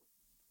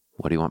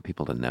do you want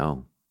people to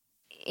know?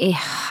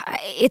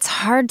 It's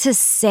hard to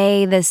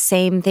say the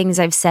same things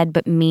I've said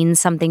but mean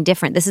something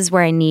different. This is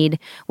where I need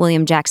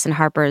William Jackson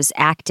Harper's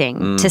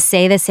acting to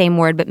say the same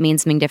word but mean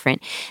something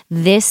different.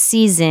 This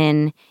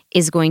season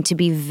is going to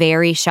be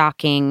very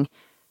shocking,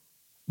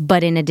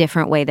 but in a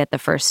different way that the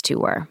first 2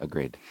 were.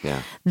 Agreed,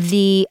 yeah.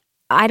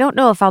 I don't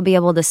know if I'll be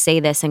able to say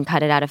this and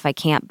cut it out if I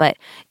can't, but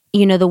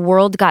the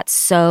world got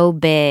so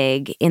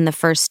big in the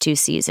first 2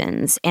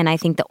 seasons, and I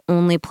think the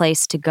only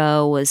place to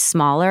go was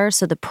smaller.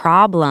 So the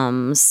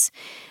problems,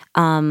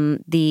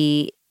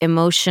 the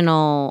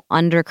emotional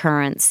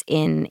undercurrents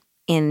in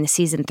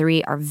season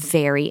 3 are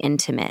very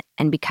intimate.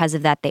 And because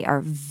of that, they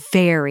are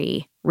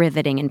very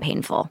riveting and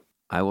painful.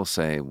 I will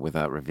say,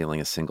 without revealing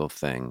a single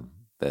thing,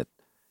 that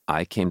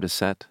I came to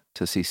set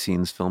to see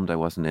scenes filmed I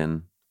wasn't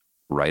in.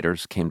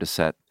 Writers came to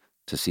set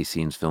to see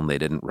scenes filmed they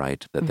didn't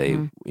write, that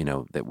they,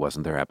 that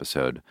wasn't their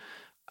episode.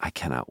 I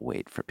cannot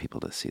wait for people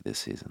to see this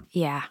season.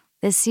 Yeah.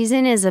 This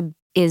season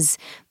is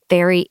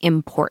very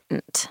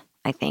important,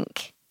 I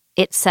think.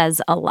 It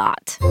says a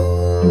lot.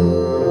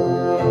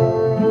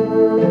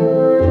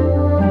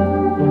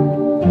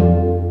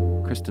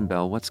 Kristen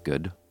Bell, what's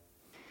good?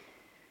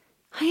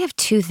 I have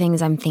 2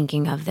 things I'm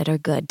thinking of that are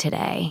good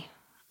today.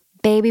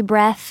 Baby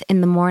breath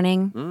in the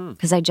morning,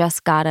 because I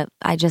just got it.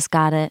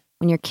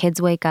 When your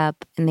kids wake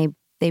up and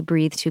they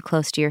breathe too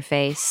close to your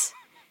face,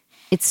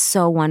 it's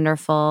so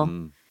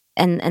wonderful.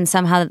 And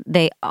somehow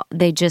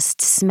they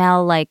just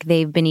smell like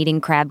they've been eating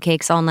crab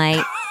cakes all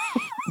night.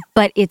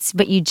 but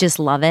you just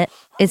love it.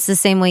 It's the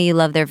same way you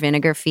love their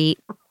vinegar feet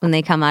when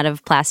they come out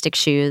of plastic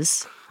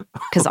shoes,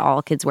 because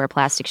all kids wear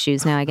plastic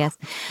shoes now, I guess.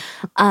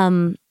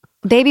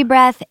 Baby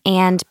breath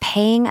and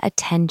paying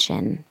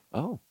attention.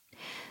 Oh.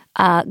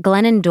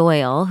 Glennon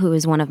Doyle, who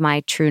is one of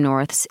my true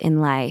norths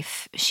in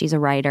life, she's a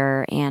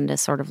writer and a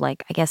sort of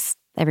like, I guess,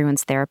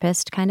 everyone's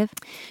therapist, kind of.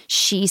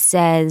 She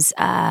says,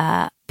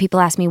 people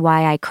ask me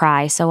why I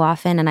cry so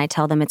often, and I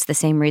tell them it's the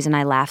same reason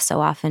I laugh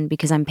so often,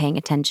 because I'm paying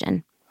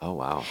attention. Oh,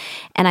 wow.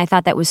 And I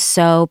thought that was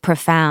so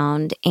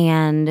profound.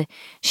 And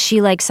she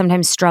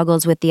sometimes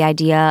struggles with the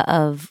idea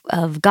of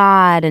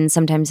God, and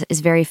sometimes is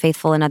very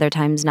faithful and other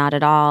times not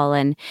at all.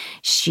 And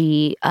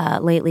she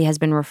lately has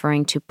been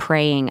referring to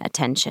praying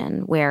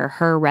attention, where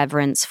her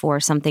reverence for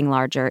something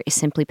larger is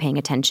simply paying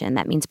attention.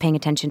 That means paying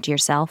attention to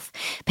yourself,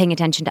 paying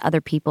attention to other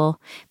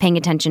people, paying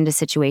attention to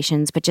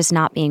situations, but just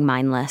not being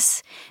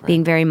mindless,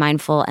 being very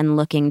mindful and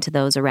looking to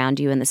those around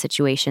you and the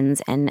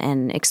situations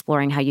and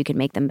exploring how you can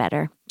make them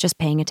better. Just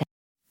paying attention.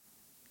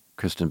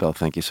 Kristen Bell,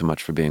 thank you so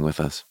much for being with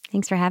us.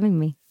 Thanks for having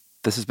me.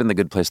 This has been The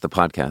Good Place, the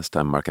podcast.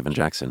 I'm Mark Evan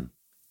Jackson.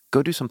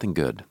 Go do something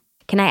good.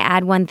 Can I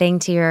add one thing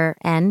to your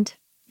end?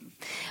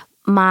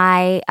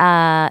 My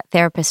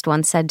therapist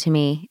once said to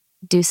me,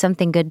 do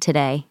something good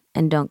today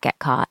and don't get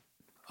caught.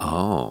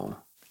 Oh.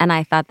 And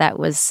I thought that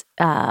was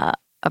a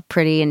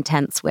pretty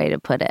intense way to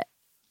put it.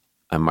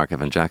 I'm Mark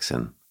Evan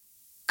Jackson.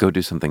 Go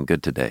do something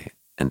good today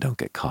and don't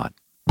get caught.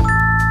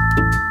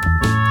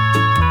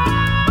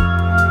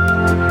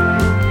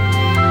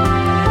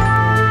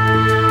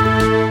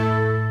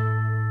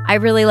 I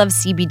really love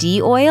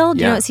CBD oil. Do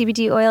you know what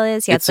CBD oil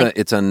is? Yeah,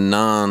 it's a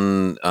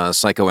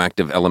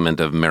non-psychoactive element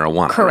of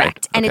marijuana.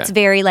 Correct. Right? And it's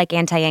very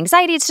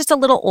anti-anxiety. It's just a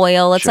little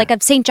oil. It's like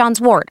a St. John's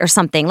wort or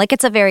something.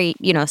 It's a very,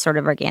 sort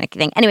of organic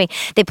thing. Anyway,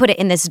 they put it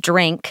in this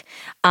drink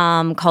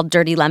called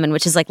Dirty Lemon,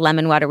 which is like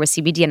lemon water with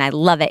CBD, and I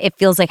love it. It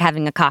feels like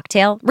having a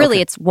cocktail.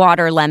 Really, It's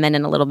water, lemon,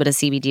 and a little bit of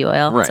CBD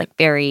oil. Right. It's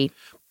very...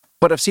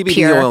 But if CBD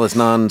pure. oil is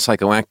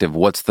non-psychoactive,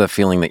 what's the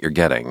feeling that you're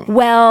getting?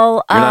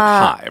 Well, you're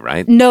not high,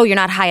 right? No, you're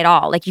not high at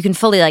all. You can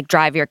fully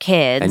drive your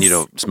kids. And you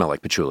don't smell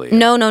like patchouli.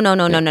 No.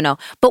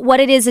 But what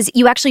it is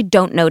you actually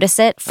don't notice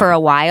it for a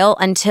while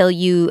until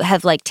you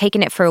have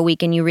taken it for a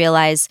week and you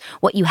realize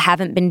what you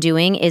haven't been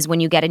doing is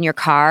when you get in your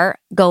car,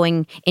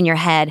 going in your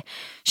head,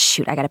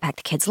 shoot, I got to pack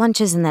the kids'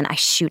 lunches, and then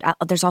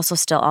there's also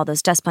still all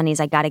those dust bunnies.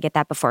 I got to get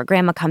that before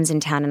grandma comes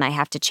in town, and I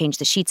have to change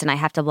the sheets, and I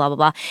have to blah, blah,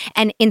 blah.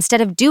 And instead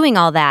of doing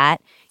all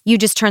that, you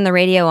just turn the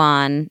radio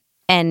on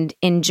and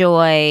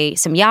enjoy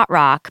some yacht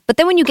rock. But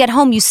then when you get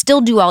home, you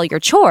still do all your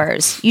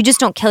chores. You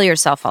just don't kill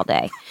yourself all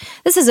day.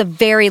 This is a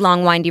very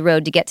long, windy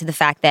road to get to the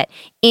fact that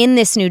in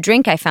this new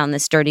drink, I found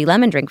this Dirty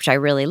Lemon drink, which I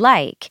really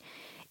like.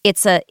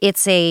 It's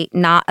a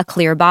not a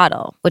clear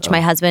bottle, which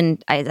my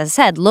husband, as I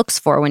said, looks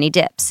for when he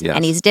dips. Yes.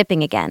 And he's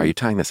dipping again. Are you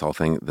tying this whole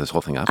thing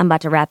up? I'm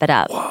about to wrap it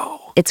up. Whoa.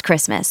 It's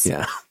Christmas.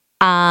 Yeah.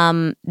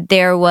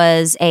 There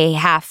was a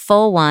half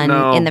full one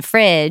in the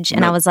fridge,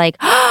 and I was like,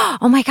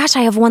 oh my gosh,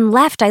 I have one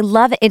left. I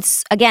love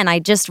it. I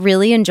just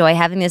really enjoy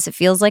having this. It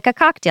feels like a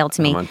cocktail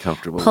to me. I'm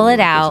uncomfortable. Pull it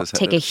out,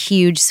 take a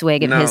huge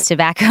swig of his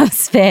tobacco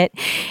spit.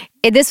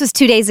 This was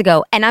 2 days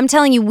ago, and I'm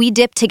telling you, we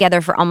dipped together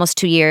for almost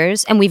 2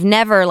 years, and we've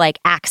never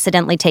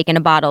accidentally taken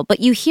a bottle. But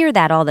you hear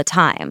that all the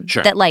time.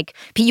 Sure. That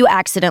you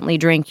accidentally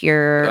drink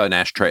your an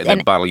ashtray,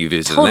 that bottle you've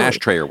used as an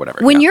ashtray or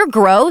whatever. When you're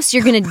gross,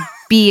 you're gonna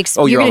be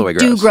you're all the way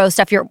do gross. gross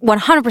stuff. You're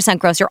 100%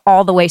 gross. You're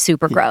all the way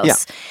super gross. Yeah.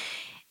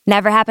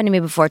 Never happened to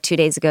me before. 2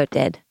 days ago, it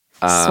did.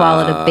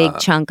 Swallowed a big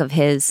chunk of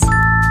his.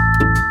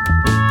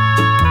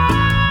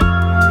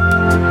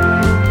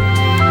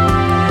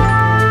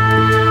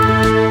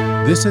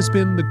 This has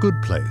been The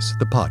Good Place,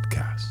 the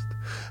podcast.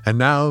 And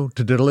now,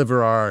 to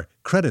deliver our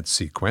credit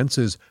sequence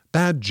is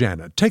Bad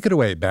Janet. Take it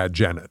away, Bad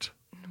Janet.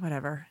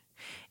 Whatever.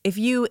 If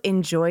you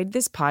enjoyed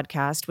this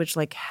podcast, which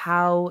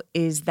how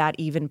is that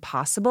even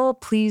possible?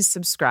 Please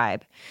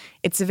subscribe.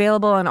 It's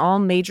available on all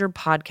major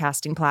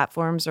podcasting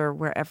platforms or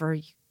wherever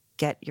you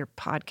get your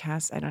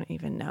podcasts. I don't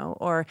even know.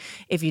 Or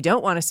if you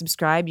don't want to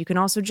subscribe, you can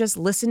also just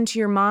listen to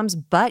your mom's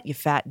butt, you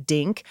fat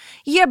dink.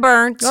 You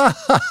burnt.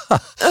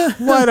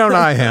 Why don't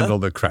I handle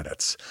the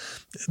credits?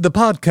 The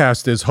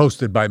podcast is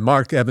hosted by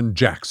Mark Evan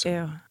Jackson,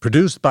 Ew.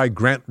 produced by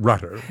Grant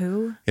Rutter.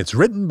 Who? It's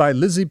written by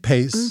Lizzie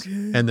Pace,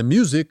 and the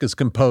music is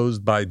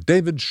composed by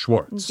David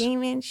Schwartz.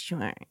 David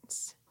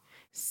Schwartz.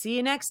 See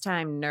you next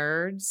time,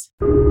 nerds.